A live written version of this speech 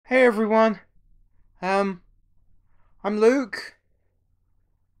Hey everyone, I'm Luke.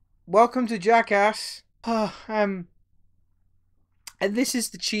 Welcome to Jackass. And this is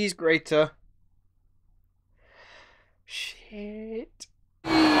the cheese grater. Shit.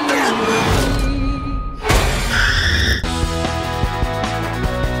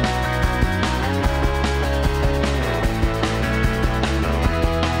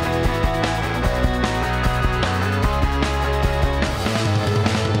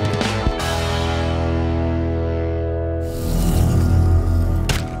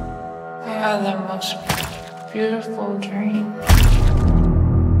 I had the most beautiful dream.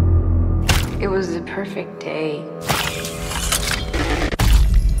 It was the perfect day.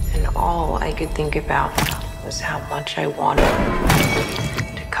 And all I could think about was how much I wanted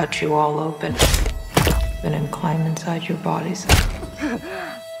to cut you all open and then climb inside your bodies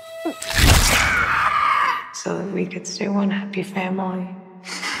so that we could stay one happy family.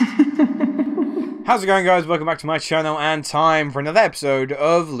 How's it going, guys? Welcome back to my channel and time for another episode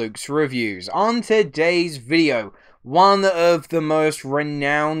of Luke's Reviews. On today's video, one of the most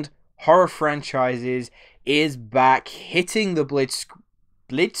renowned horror franchises is back, hitting the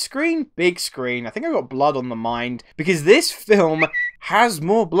big screen. I think I got blood on the mind, because this film has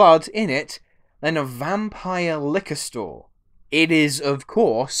more blood in it than a vampire liquor store. It is, of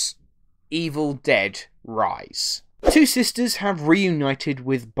course, Evil Dead Rise. Two sisters have reunited,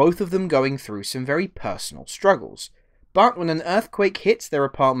 with both of them going through some very personal struggles. But when an earthquake hits their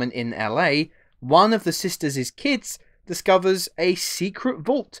apartment in LA, one of the sisters' kids discovers a secret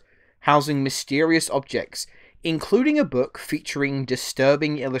vault housing mysterious objects, including a book featuring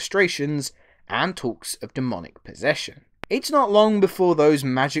disturbing illustrations and talks of demonic possession. It's not long before those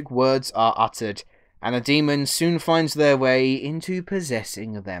magic words are uttered, and a demon soon finds their way into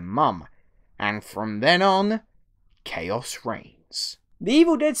possessing their mum. And from then on, chaos reigns. The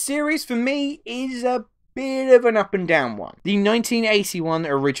Evil Dead series, for me, is a bit of an up and down one. The 1981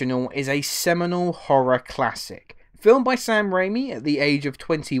 original is a seminal horror classic, filmed by Sam Raimi at the age of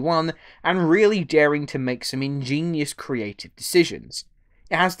 21 and really daring to make some ingenious creative decisions.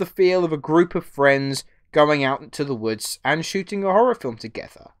 It has the feel of a group of friends going out into the woods and shooting a horror film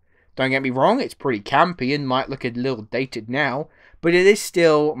together. Don't get me wrong, it's pretty campy and might look a little dated now, but it is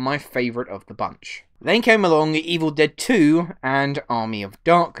still my favourite of the bunch. Then came along Evil Dead 2 and Army of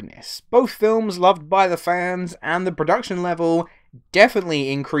Darkness. Both films loved by the fans, and the production level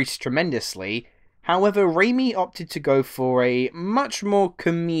definitely increased tremendously. However, Raimi opted to go for a much more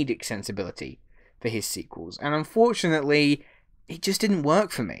comedic sensibility for his sequels, and unfortunately, it just didn't work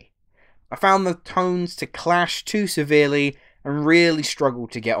for me. I found the tones to clash too severely and really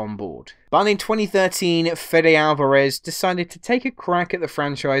struggled to get on board. But in 2013, Fede Alvarez decided to take a crack at the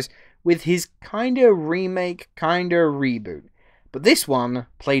franchise with his kinda remake, kinda reboot. But this one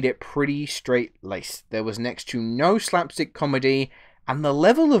played it pretty straight-laced. There was next to no slapstick comedy, and the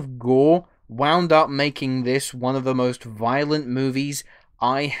level of gore wound up making this one of the most violent movies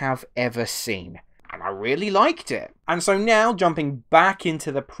I have ever seen. And I really liked it. And so now, jumping back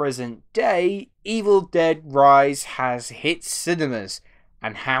into the present day, Evil Dead Rise has hit cinemas.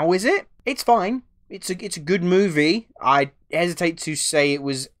 And how is it? It's fine. It's a good movie. I hesitate to say it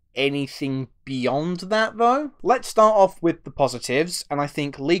was anything beyond that, though. Let's start off with the positives, and I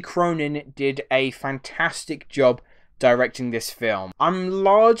think Lee Cronin did a fantastic job directing this film. I'm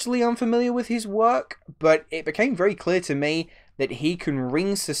largely unfamiliar with his work, but it became very clear to me that he can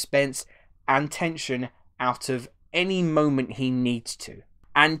wring suspense and tension out of any moment he needs to,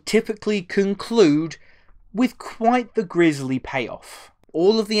 and typically conclude with quite the grisly payoff.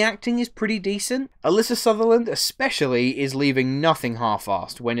 All of the acting is pretty decent. Alyssa Sutherland especially is leaving nothing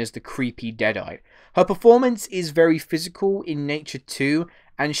half-assed when as the creepy Deadeye. Her performance is very physical in nature too,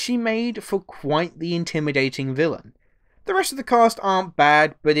 and she made for quite the intimidating villain. The rest of the cast aren't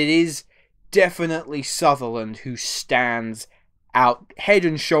bad, but it is definitely Sutherland who stands out head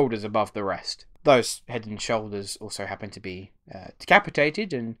and shoulders above the rest. Those head and shoulders also happen to be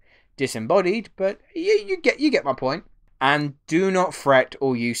decapitated and disembodied, but you get my point. And do not fret,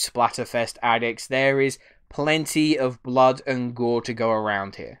 all you Splatterfest addicts, there is plenty of blood and gore to go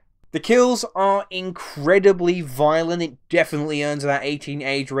around here. The kills are incredibly violent. It definitely earns that 18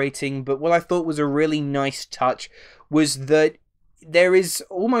 age rating, but what I thought was a really nice touch was that there is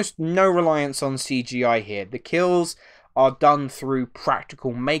almost no reliance on CGI here. The kills are done through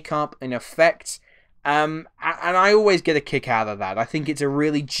practical makeup and effects, and I always get a kick out of that. I think it's a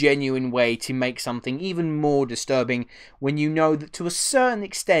really genuine way to make something even more disturbing when you know that to a certain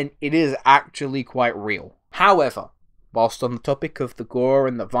extent it is actually quite real. However, whilst on the topic of the gore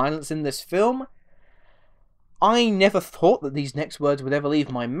and the violence in this film, I never thought that these next words would ever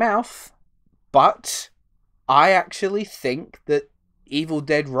leave my mouth, but I actually think that Evil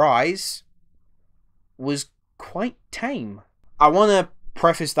Dead Rise was quite tame. I want to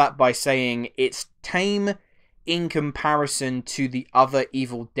preface that by saying it's tame in comparison to the other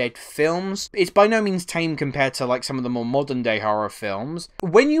Evil Dead films. It's by no means tame compared to like some of the more modern day horror films.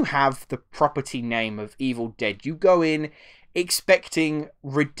 When you have the property name of Evil Dead, you go in expecting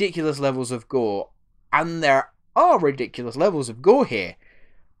ridiculous levels of gore, and there are ridiculous levels of gore here,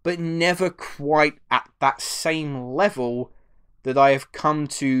 but never quite at that same level that I have come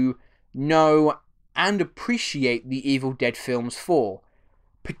to know and appreciate the Evil Dead films for,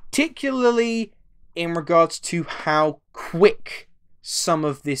 particularly in regards to how quick some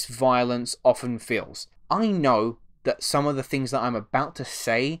of this violence often feels. I know that some of the things that I'm about to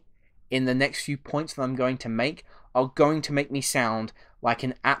say in the next few points that I'm going to make are going to make me sound like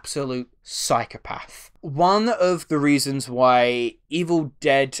an absolute psychopath. One of the reasons why Evil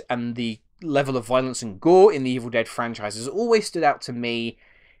Dead and the level of violence and gore in the Evil Dead franchise has always stood out to me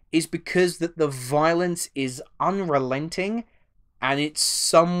is because that the violence is unrelenting and it's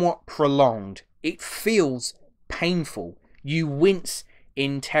somewhat prolonged. It feels painful. You wince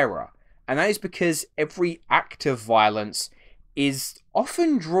in terror. And that is because every act of violence is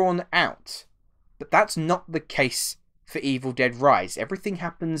often drawn out. But that's not the case for Evil Dead Rise. Everything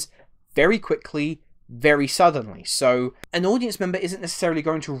happens very quickly, very suddenly. So an audience member isn't necessarily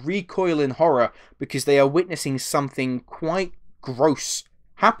going to recoil in horror because they are witnessing something quite gross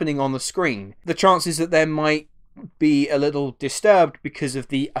happening on the screen. The chances that they might be a little disturbed because of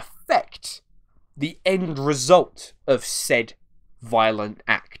the effect, the end result of said violent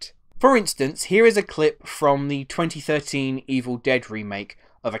act. For instance, here is a clip from the 2013 Evil Dead remake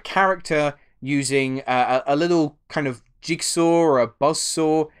of a character using a little kind of jigsaw or a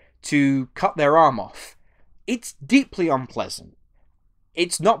buzzsaw to cut their arm off. It's deeply unpleasant.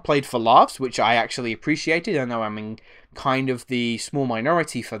 It's not played for laughs, which I actually appreciated. I know I'm in kind of the small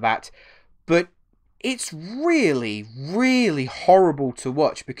minority for that, but it's really, really horrible to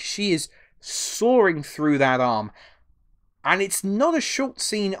watch because she is soaring through that arm. And it's not a short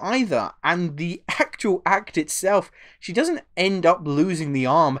scene either, and the actual act itself, she doesn't end up losing the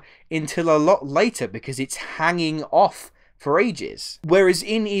arm until a lot later because it's hanging off for ages. Whereas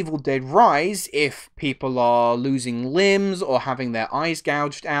in Evil Dead Rise, if people are losing limbs or having their eyes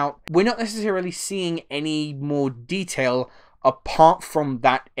gouged out, we're not necessarily seeing any more detail apart from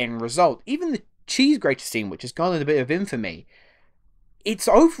that end result. Even the cheese grater scene, which has garnered a bit of infamy, it's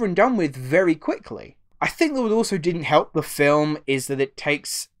over and done with very quickly. I think that what also didn't help the film is that it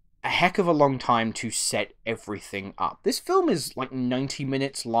takes a heck of a long time to set everything up. This film is like 90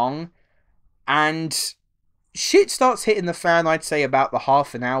 minutes long, and shit starts hitting the fan, I'd say, about the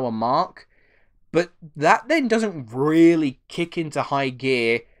half an hour mark, but that then doesn't really kick into high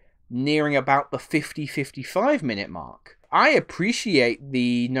gear nearing about the 50-55 minute mark. I appreciate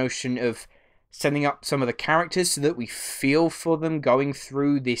the notion of setting up some of the characters so that we feel for them going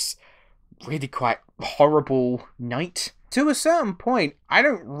through this really quite horrible night. To a certain point, I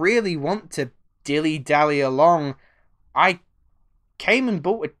don't really want to dilly-dally along. I came and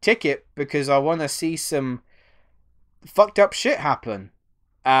bought a ticket because I want to see some fucked up shit happen.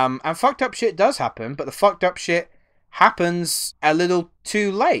 And fucked up shit does happen, but the fucked up shit happens a little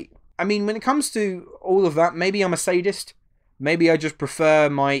too late. I mean, when it comes to all of that, maybe I'm a sadist. Maybe I just prefer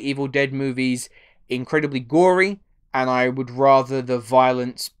my Evil Dead movies incredibly gory, and I would rather the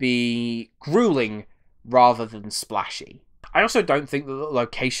violence be grueling rather than splashy. I also don't think that the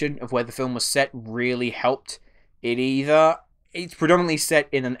location of where the film was set really helped it either. It's predominantly set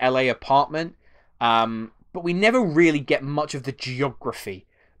in an LA apartment, but we never really get much of the geography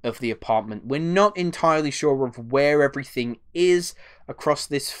of the apartment. We're not entirely sure of where everything is across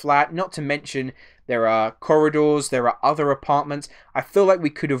this flat, not to mention there are corridors, there are other apartments. I feel like we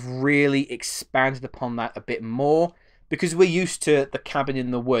could have really expanded upon that a bit more, because we're used to the cabin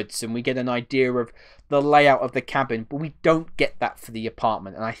in the woods and we get an idea of the layout of the cabin, but we don't get that for the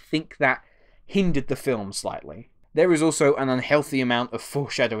apartment, and I think that hindered the film slightly. There is also an unhealthy amount of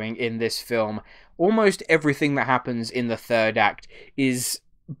foreshadowing in this film. Almost everything that happens in the third act is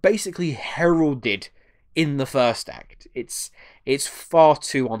basically heralded in the first act. It's far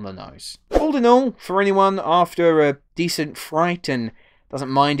too on the nose. All in all, for anyone after a decent fright and doesn't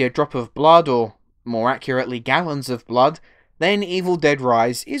mind a drop of blood, or more accurately gallons of blood, then Evil Dead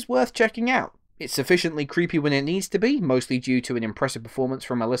Rise is worth checking out. It's sufficiently creepy when it needs to be, mostly due to an impressive performance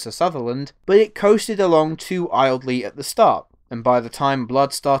from Alyssa Sutherland, but it coasted along too wildly at the start, and by the time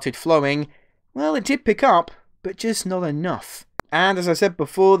blood started flowing, well, it did pick up, but just not enough. And as I said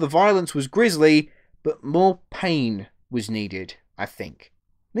before, the violence was grisly, but more pain was needed, I think.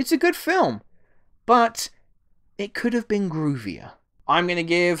 It's a good film, but it could have been groovier. I'm going to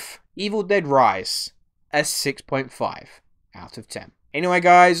give Evil Dead Rise a 6.5 out of 10. Anyway,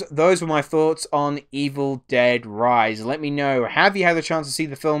 guys, those were my thoughts on Evil Dead Rise. Let me know, have you had a chance to see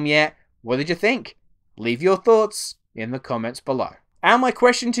the film yet? What did you think? Leave your thoughts in the comments below. And my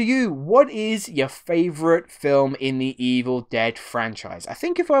question to you, what is your favourite film in the Evil Dead franchise? I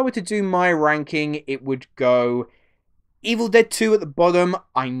think if I were to do my ranking, it would go Evil Dead 2 at the bottom.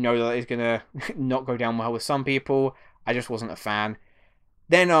 I know that is going to not go down well with some people. I just wasn't a fan.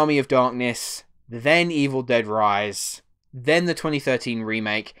 Then Army of Darkness. Then Evil Dead Rise. Then the 2013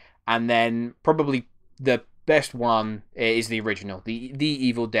 remake. And then probably the best one is the original. The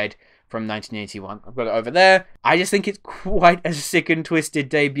Evil Dead from 1981. I've got it over there. I just think it's quite a sick and twisted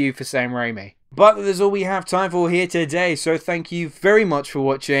debut for Sam Raimi. But that is all we have time for here today. So thank you very much for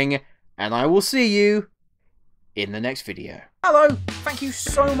watching. And I will see you in the next video. Hello, thank you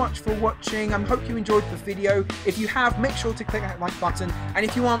so much for watching. I hope you enjoyed the video. If you have, make sure to click that like button, and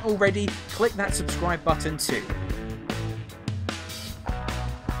if you aren't already, click that subscribe button too.